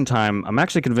it a second time, I'm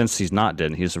actually convinced he's not dead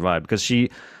and he survived, because she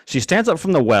stands up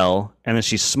from the well and then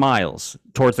she smiles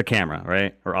towards the camera,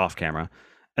 right? Or off camera.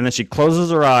 And then she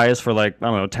closes her eyes for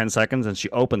 10 seconds and she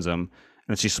opens them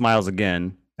and she smiles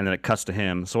again and then it cuts to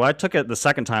him. So I took it the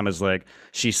second time as like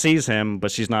she sees him,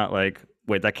 but she's not like,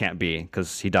 wait, that can't be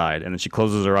because he died. And then she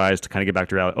closes her eyes to kind of get back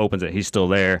to reality, opens it, he's still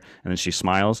there, and then she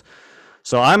smiles.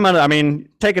 So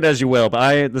take it as you will,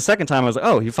 but the second time I was like,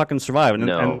 oh, he fucking survived. And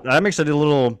that makes it a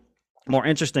little more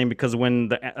interesting, because when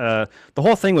the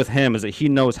whole thing with him is that he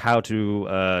knows how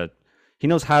to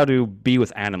be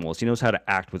with animals. He knows how to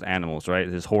act with animals, right?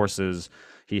 His horses.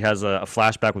 He has a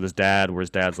flashback with his dad where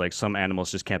his dad's like, some animals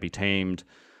just can't be tamed.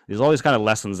 There's all these kind of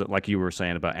lessons that, like you were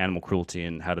saying, about animal cruelty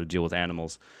and how to deal with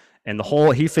animals. And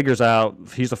he figures out,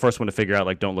 he's the first one to figure out,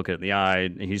 like, don't look it in the eye.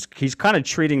 And he's kind of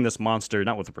treating this monster,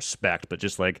 not with respect, but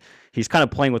just like, he's kind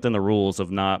of playing within the rules of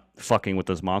not fucking with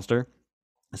this monster.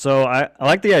 So I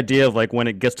like the idea of like, when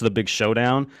it gets to the big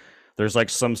showdown, there's like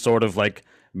some sort of like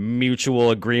mutual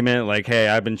agreement, like, hey,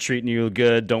 I've been treating you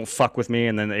good, don't fuck with me.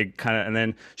 And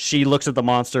then she looks at the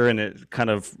monster and it kind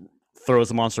of throws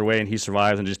the monster away and he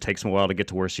survives, and it just takes him a while to get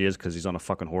to where she is because he's on a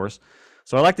fucking horse.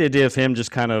 So I like the idea of him just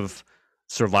kind of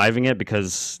surviving it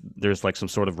because there's like some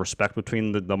sort of respect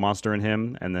between the monster and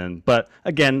him. And then, but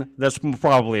again, that's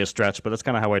probably a stretch, but that's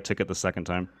kind of how I took it the second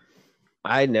time.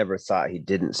 I never thought he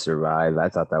didn't survive. I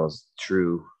thought that was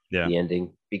true. Yeah. The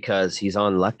ending, because he's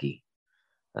unlucky.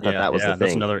 I thought that was the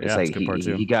thing. It's like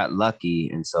he got lucky,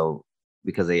 and so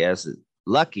because he asked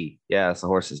Lucky, yeah, that's the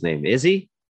horse's name. Is he?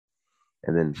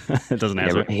 And then it doesn't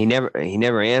answer. He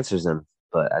never answers him.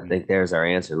 But I think there's our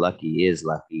answer. Lucky is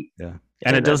lucky. Yeah.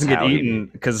 And it doesn't get how he eaten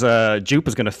because Jupe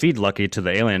is going to feed Lucky to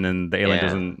the alien, and the alien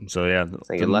doesn't. So yeah, It's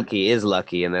like Lucky is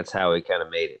lucky, and that's how he kind of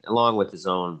made it, along with his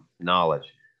own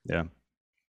knowledge. Yeah.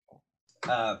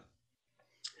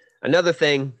 Another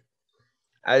thing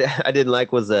I didn't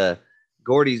like was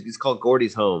Gordy's. It's called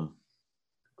Gordy's Home.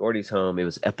 Gordy's Home. It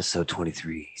was episode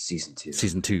 23, season 2.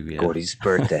 Season 2. Yeah. Gordy's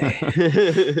birthday.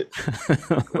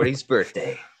 Gordy's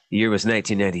birthday. The year was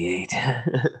 1998.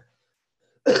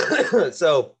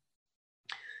 So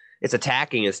it's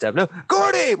attacking and stuff. No,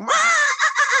 Gordy!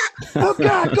 Oh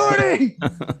God, Gordy!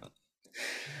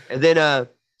 And then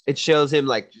it shows him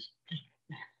like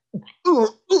you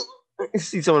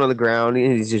see someone on the ground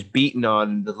and he's just beating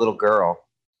on the little girl.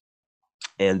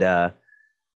 And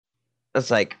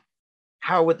it's like,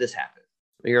 how would this happen?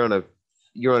 You're on a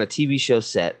TV show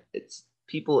set. It's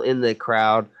people in the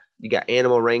crowd. You got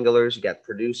animal wranglers, you got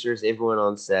producers, everyone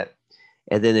on set,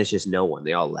 and then there's just no one.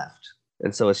 They all left,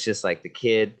 and so it's just like the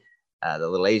kid, the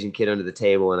little Asian kid under the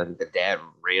table, and I think the dad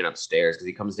ran upstairs because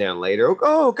he comes down later.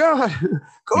 Oh God,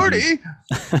 Gordy!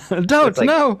 Don't like,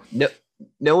 no.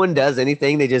 No one does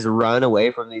anything. They just run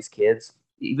away from these kids.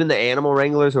 Even the animal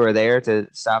wranglers who are there to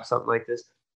stop something like this,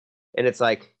 and it's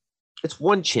like it's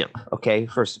one chimp. Okay,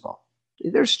 first of all,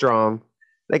 they're strong.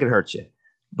 They can hurt you,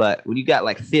 but when you got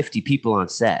like 50 people on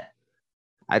set.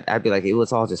 I'd be like, hey,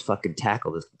 let's all just fucking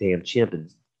tackle this damn chimp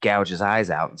and gouge his eyes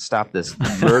out and stop this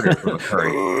murder from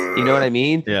occurring. You know what I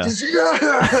mean? Yeah. Just, you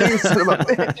son of a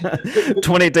bitch.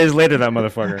 28 days later, that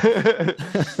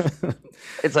motherfucker.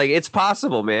 It's like, it's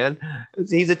possible, man.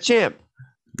 He's a chimp.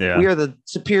 Yeah. We are the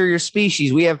superior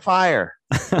species. We have fire.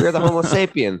 We are the Homo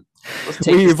sapien. Let's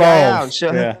take We this guy out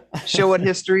evolved. and show what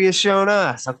history has shown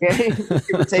us, okay?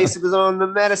 Give a taste of his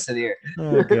own medicine here.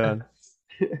 Oh, God.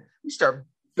 We start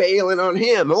bailing on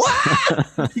him.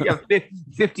 You got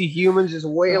 50 humans just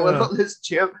wailing on this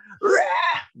chimp,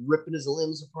 ripping his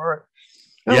limbs apart.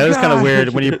 Yeah, it's kind of weird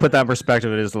when you put that in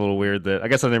perspective. It is a little weird that I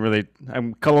guess I didn't really.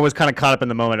 I'm always kind of caught up in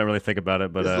the moment. I don't really think about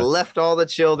it, but just left all the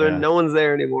children. Yeah. No one's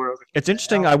there anymore. I was like, it's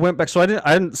interesting. I went back, so I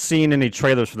hadn't seen any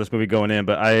trailers for this movie going in,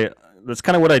 but that's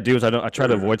kind of what I do is I try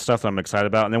to avoid stuff that I'm excited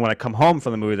about, and then when I come home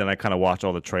from the movie, then I kind of watch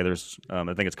all the trailers. I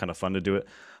think it's kind of fun to do it.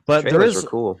 But trailers were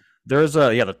cool. There's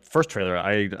the first trailer.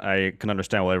 I can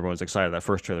understand why everyone's excited. That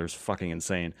first trailer is fucking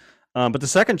insane. But the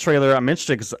second trailer, I'm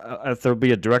interested because if there'll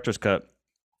be a director's cut,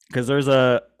 because there's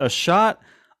a shot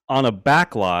on a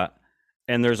back lot,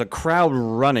 and there's a crowd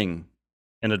running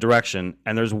in a direction,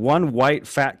 and there's one white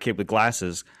fat kid with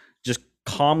glasses just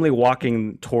calmly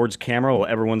walking towards camera while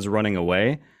everyone's running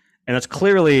away, and it's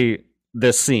clearly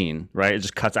this scene, right? It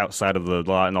just cuts outside of the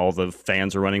lot, and all the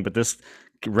fans are running, but this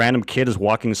random kid is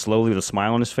walking slowly with a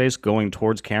smile on his face going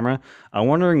towards camera. I'm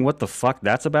wondering what the fuck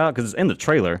that's about because it's in the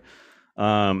trailer.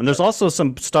 And there's also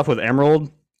some stuff with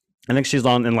Emerald. I think she's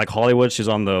in like Hollywood. She's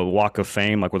on the Walk of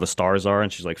Fame, like where the stars are,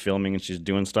 and she's like filming and she's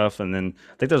doing stuff. And then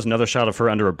I think there's another shot of her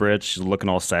under a bridge. She's looking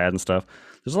all sad and stuff.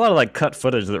 There's a lot of like cut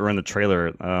footage that were in the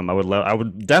trailer. I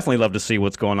would definitely love to see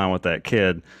what's going on with that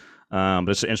kid. But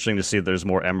it's interesting to see that there's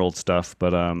more Emerald stuff.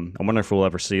 But I wonder if we'll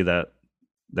ever see that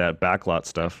backlot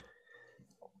stuff.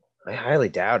 I highly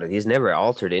doubt it. He's never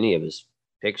altered any of his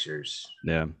pictures.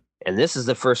 Yeah. And this is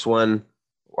the first one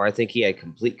where I think he had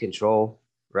complete control,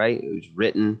 right? It was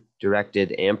written,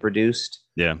 directed, and produced.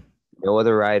 Yeah. No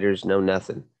other writers, no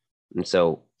nothing. And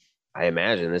so I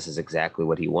imagine this is exactly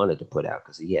what he wanted to put out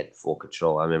because he had full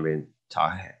control. I remember him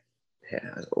I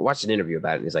watched an interview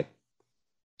about it, and he's like,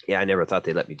 yeah, I never thought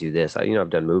they'd let me do this.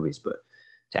 I've done movies, but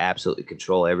to absolutely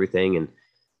control everything and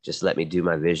just let me do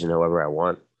my vision however I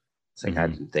want. It's like, I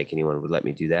didn't think anyone would let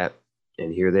me do that.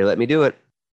 And here they let me do it.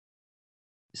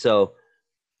 So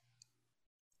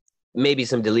maybe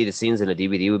some deleted scenes in a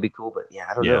DVD would be cool, but yeah,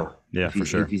 I don't know. Yeah, for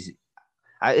sure.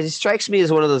 It strikes me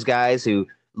as one of those guys who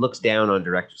looks down on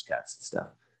director's cuts and stuff.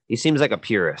 He seems like a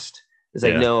purist. It's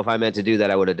like, no, if I meant to do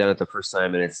that, I would have done it the first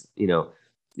time. And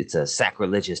it's a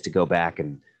sacrilegious to go back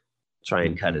and try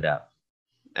and cut it up.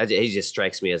 He just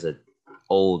strikes me as an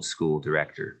old school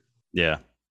director. Yeah.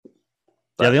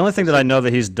 Yeah, the only thing that I know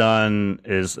that he's done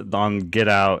is on Get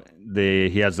Out.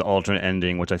 He has the alternate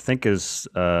ending, which I think is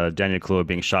Daniel Kaluuya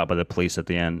being shot by the police at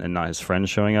the end, and not his friends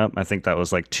showing up. I think that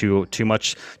was like too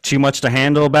much to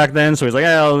handle back then. So he's like,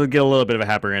 I'll get a little bit of a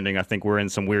happier ending. I think we're in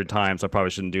some weird times. I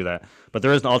probably shouldn't do that. But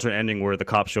there is an alternate ending where the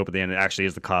cops show up at the end. It actually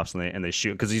is the cops, and they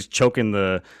shoot because he's choking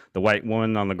the white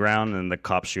woman on the ground, and the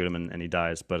cops shoot him, and he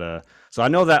dies. But so I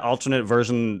know that alternate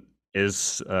version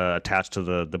is attached to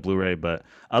the Blu-ray, but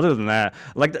other than that,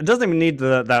 like, it doesn't even need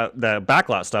that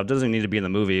backlot stuff. Doesn't even need to be in the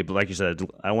movie. But like you said,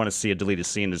 I want to see a deleted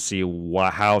scene to see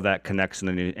how that connects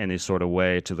in any sort of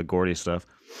way to the Gordy stuff.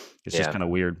 It's just kind of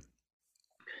weird.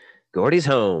 Gordy's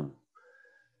home.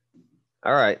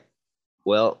 All right.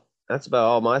 Well, that's about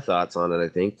all my thoughts on it, I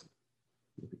think.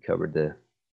 We covered the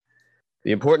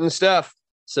important stuff.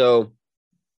 So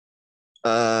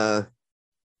for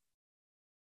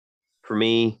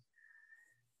me,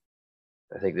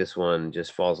 I think this one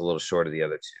just falls a little short of the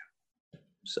other two.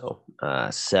 So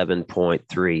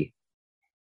 7.3.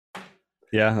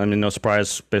 Yeah, I mean, no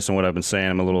surprise based on what I've been saying.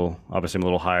 I'm a little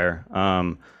higher.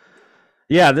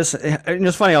 Yeah,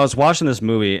 it's funny. I was watching this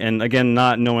movie, and again,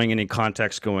 not knowing any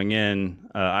context going in.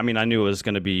 I mean, I knew it was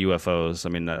going to be UFOs. I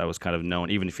mean, that was kind of known.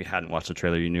 Even if you hadn't watched the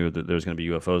trailer, you knew that there was going to be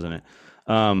UFOs in it.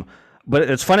 But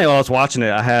it's funny. While I was watching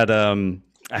it, I had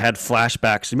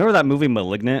flashbacks. Remember that movie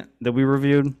 *Malignant* that we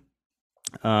reviewed?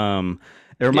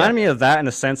 It reminded me of that in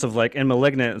a sense of like in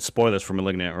 *Malignant*. Spoilers for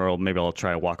 *Malignant*, or maybe I'll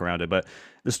try to walk around it, but.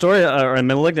 The story in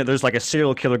 *Malignant*, there's like a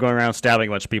serial killer going around stabbing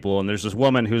a bunch of people, and there's this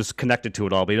woman who's connected to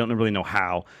it all, but you don't really know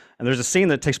how. And there's a scene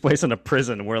that takes place in a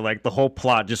prison where like the whole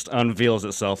plot just unveils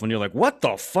itself, and you're like, what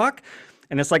the fuck?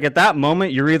 And it's like at that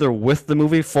moment, you're either with the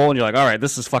movie full, and you're like, all right,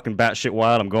 this is fucking batshit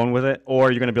wild, I'm going with it, or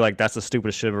you're going to be like, that's the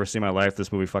stupidest shit I've ever seen in my life,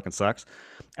 this movie fucking sucks.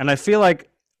 And I feel like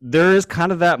there is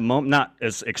kind of that moment, not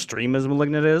as extreme as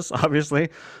 *Malignant* is, obviously,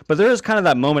 but there is kind of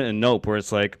that moment in *Nope* where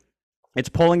it's like, it's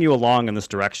pulling you along in this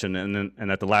direction, and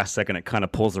at the last second, it kind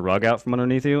of pulls the rug out from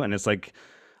underneath you. And it's like,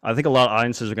 I think a lot of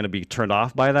audiences are going to be turned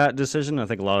off by that decision. I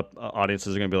think a lot of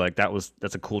audiences are going to be like,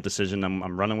 that's a cool decision.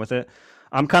 I'm running with it.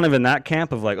 I'm kind of in that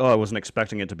camp of like, oh, I wasn't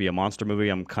expecting it to be a monster movie.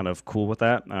 I'm kind of cool with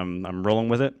that. I'm rolling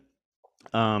with it.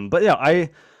 But yeah,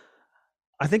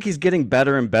 I think he's getting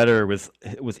better and better with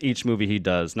each movie he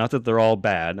does. Not that they're all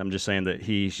bad. I'm just saying that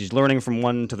he's learning from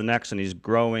one to the next, and he's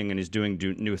growing, and he's doing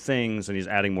new things, and he's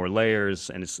adding more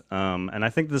layers. And and I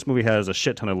think this movie has a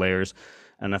shit ton of layers.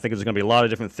 And I think there's going to be a lot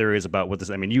of different theories about what this.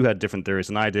 I mean, you had different theories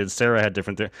than I did. Sarah had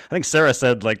different theories. I think Sarah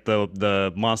said like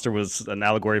the monster was an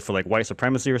allegory for like white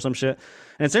supremacy or some shit.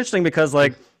 And it's interesting because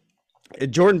like.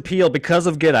 Jordan Peele, because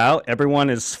of Get Out, everyone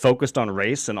is focused on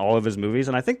race in all of his movies,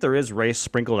 and I think there is race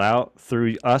sprinkled out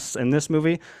through Us in this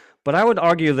movie. But I would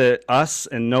argue that Us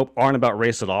and Nope aren't about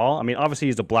race at all. I mean, obviously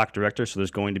he's a black director, so there's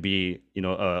going to be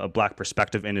a black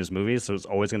perspective in his movies, so there's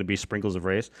always going to be sprinkles of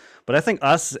race. But I think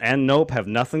Us and Nope have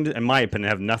nothing, in my opinion,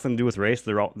 have nothing to do with race.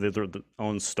 They're their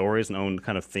own stories and own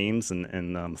kind of themes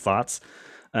and thoughts.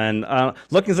 And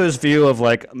looking through this view of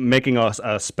like making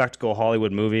a spectacle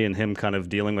Hollywood movie and him kind of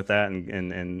dealing with that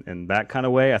and that kind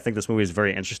of way, I think this movie is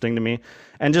very interesting to me.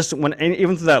 And just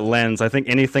even through that lens, I think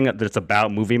anything that's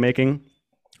about movie making,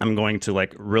 I'm going to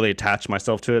like really attach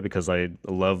myself to it because I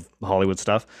love Hollywood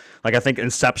stuff. Like I think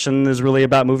Inception is really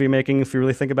about movie making if you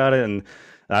really think about it. And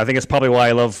I think it's probably why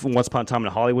I love Once Upon a Time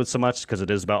in Hollywood so much, because it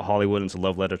is about Hollywood and it's a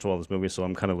love letter to all those movies. So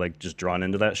I'm kind of like just drawn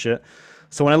into that shit.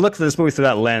 So when I look at this movie through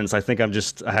that lens, I think I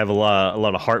have a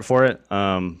lot of heart for it.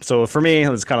 So for me,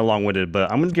 it's kind of long-winded,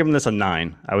 but I'm going to give this a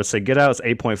 9. I would say Get Out is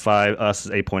 8.5, Us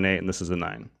is 8.8, and this is a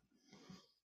 9.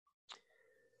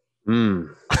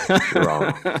 You're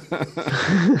wrong.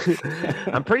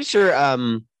 I'm pretty sure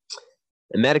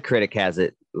Metacritic has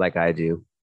it like I do.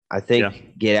 I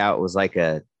think Get Out was like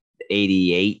a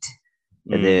 88,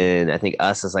 and then I think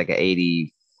Us is like a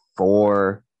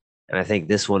 84. And I think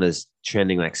this one is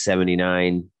trending like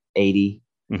 79, 80.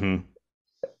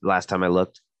 Last time I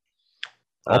looked.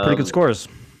 All pretty good scores.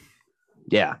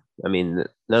 Yeah. I mean,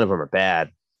 none of them are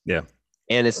bad. Yeah.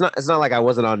 And it's not like I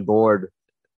wasn't on board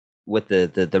with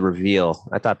the reveal.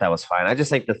 I thought that was fine. I just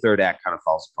think the third act kind of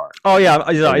falls apart. Oh yeah.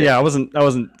 I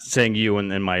wasn't saying you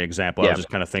in my example. I was just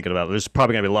kind of thinking about it. There's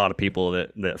probably gonna be a lot of people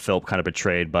that felt kind of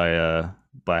betrayed by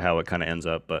how it kind of ends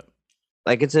up, but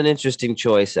like, it's an interesting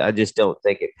choice. I just don't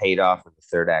think it paid off in the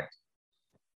third act.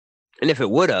 And if it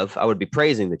would have, I would be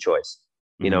praising the choice.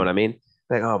 You know what I mean?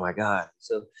 Like, oh my God,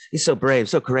 so he's so brave,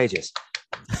 so courageous.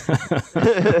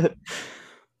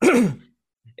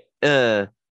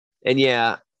 And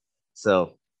yeah,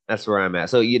 so that's where I'm at.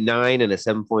 So you 9 and a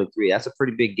 7.3. That's a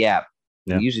pretty big gap.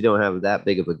 Yeah. We usually don't have that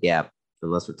big of a gap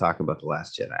unless we're talking about The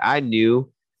Last Jedi. I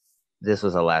knew this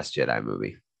was a Last Jedi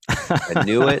movie. I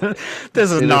knew it.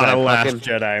 This is not a Last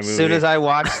Jedi movie. As soon as I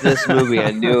watched this movie,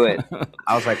 I knew it.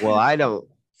 I was like, well, I don't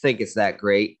think it's that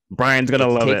great. Brian's going to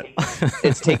love it.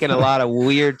 It's taken a lot of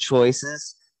weird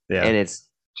choices, and it's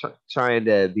trying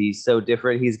to be so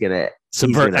different. He's going to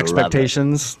subvert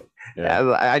expectations.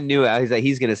 Yeah. I knew it.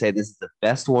 He's going to say, this is the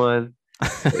best one.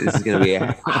 This is going to be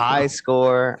a high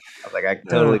score. I was like, I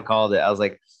totally called it. I was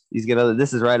like,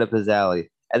 this is right up his alley.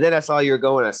 And then I saw you were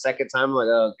going a second time. I'm like,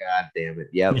 oh God damn it!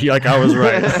 Yep. Like I was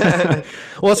right.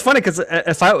 Well, it's funny because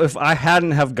if I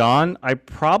hadn't have gone, I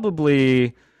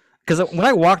probably, because when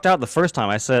I walked out the first time,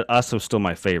 I said Us was still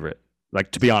my favorite.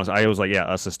 Like, to be honest, I was like, yeah,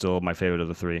 Us is still my favorite of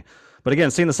the three. But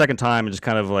again, seeing the second time and just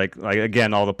kind of like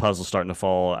again, all the puzzles starting to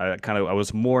fall. I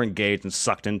was more engaged and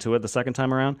sucked into it the second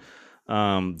time around.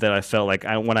 That I felt like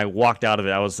when I walked out of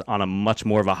it, I was on a much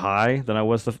more of a high than I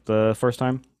was the first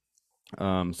time.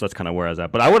 So that's kind of where I was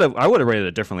at. But I would have rated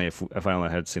it differently if I only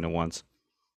had seen it once.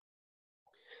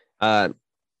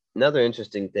 Another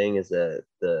interesting thing is the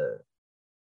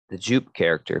Jupe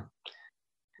character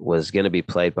was going to be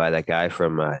played by that guy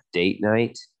from Date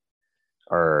Night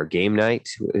or Game Night.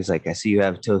 He's like, I see you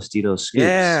have Tostito Scoops.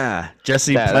 Yeah,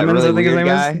 Jesse Plemons, really I think his name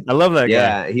is. I love that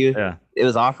guy. Yeah, it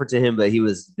was offered to him, but he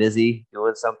was busy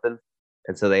doing something,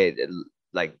 and so they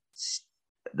like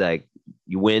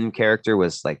you win character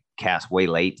was like cast way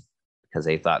late because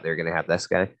they thought they were going to have this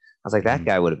guy. I was like, that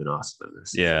guy would have been awesome in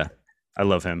this. Yeah, I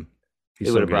love him. He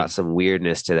would have brought some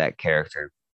weirdness to that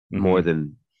character more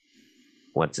than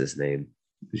what's his name.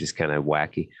 It was just kind of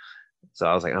wacky. So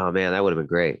I was like, oh man, that would have been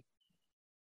great.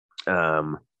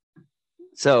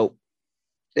 So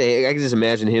I can just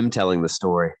imagine him telling the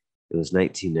story. It was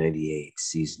 1998,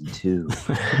 season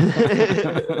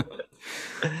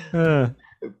 2.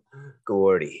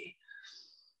 Gordy.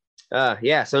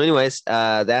 Yeah. So anyways,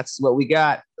 that's what we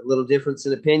got. A little difference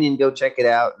in opinion. Go check it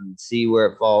out and see where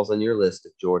it falls on your list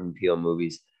of Jordan Peele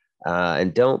movies.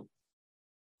 And don't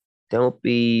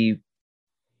be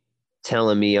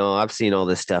telling me, oh, I've seen all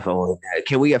this stuff. Oh,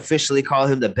 can we officially call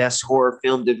him the best horror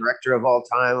film director of all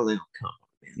time? I'm like, come on,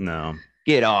 man. No.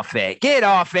 Get off it. Get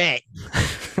off it.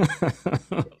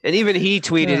 And even he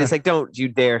tweeted, it's like, don't you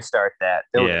dare start that.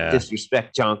 Don't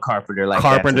disrespect John Carpenter like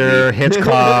Carpenter,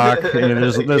 Hitchcock.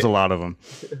 There's a lot of them.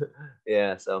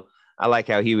 Yeah, so I like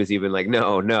how he was even like,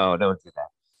 no, don't do that.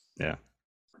 Yeah.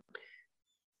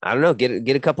 I don't know.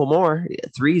 Get a couple more.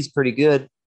 3 is pretty good.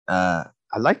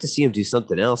 I'd like to see him do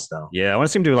something else, though. Yeah, I want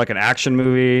to see him do like an action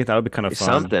movie. That would be kind of fun.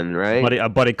 Something, right? A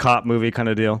buddy cop movie kind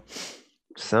of deal.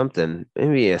 Something.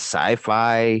 Maybe a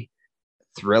sci-fi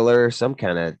thriller,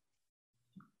 something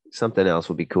else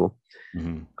would be cool.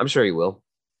 Mm-hmm. I'm sure he will.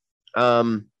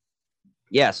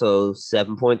 Yeah, so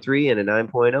 7.3 and a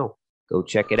 9.0. Go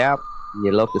check it out in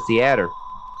your local theater.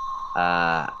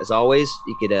 As always,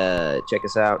 you could check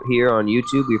us out here on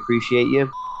YouTube. We appreciate you.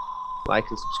 Like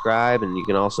and subscribe, and you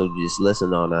can also just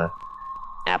listen on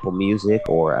Apple Music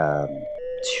or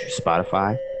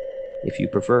Spotify if you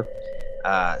prefer.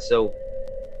 So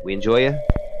we enjoy you.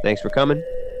 Thanks for coming.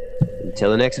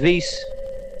 Until the next piece,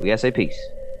 we gotta say peace.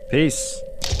 Peace.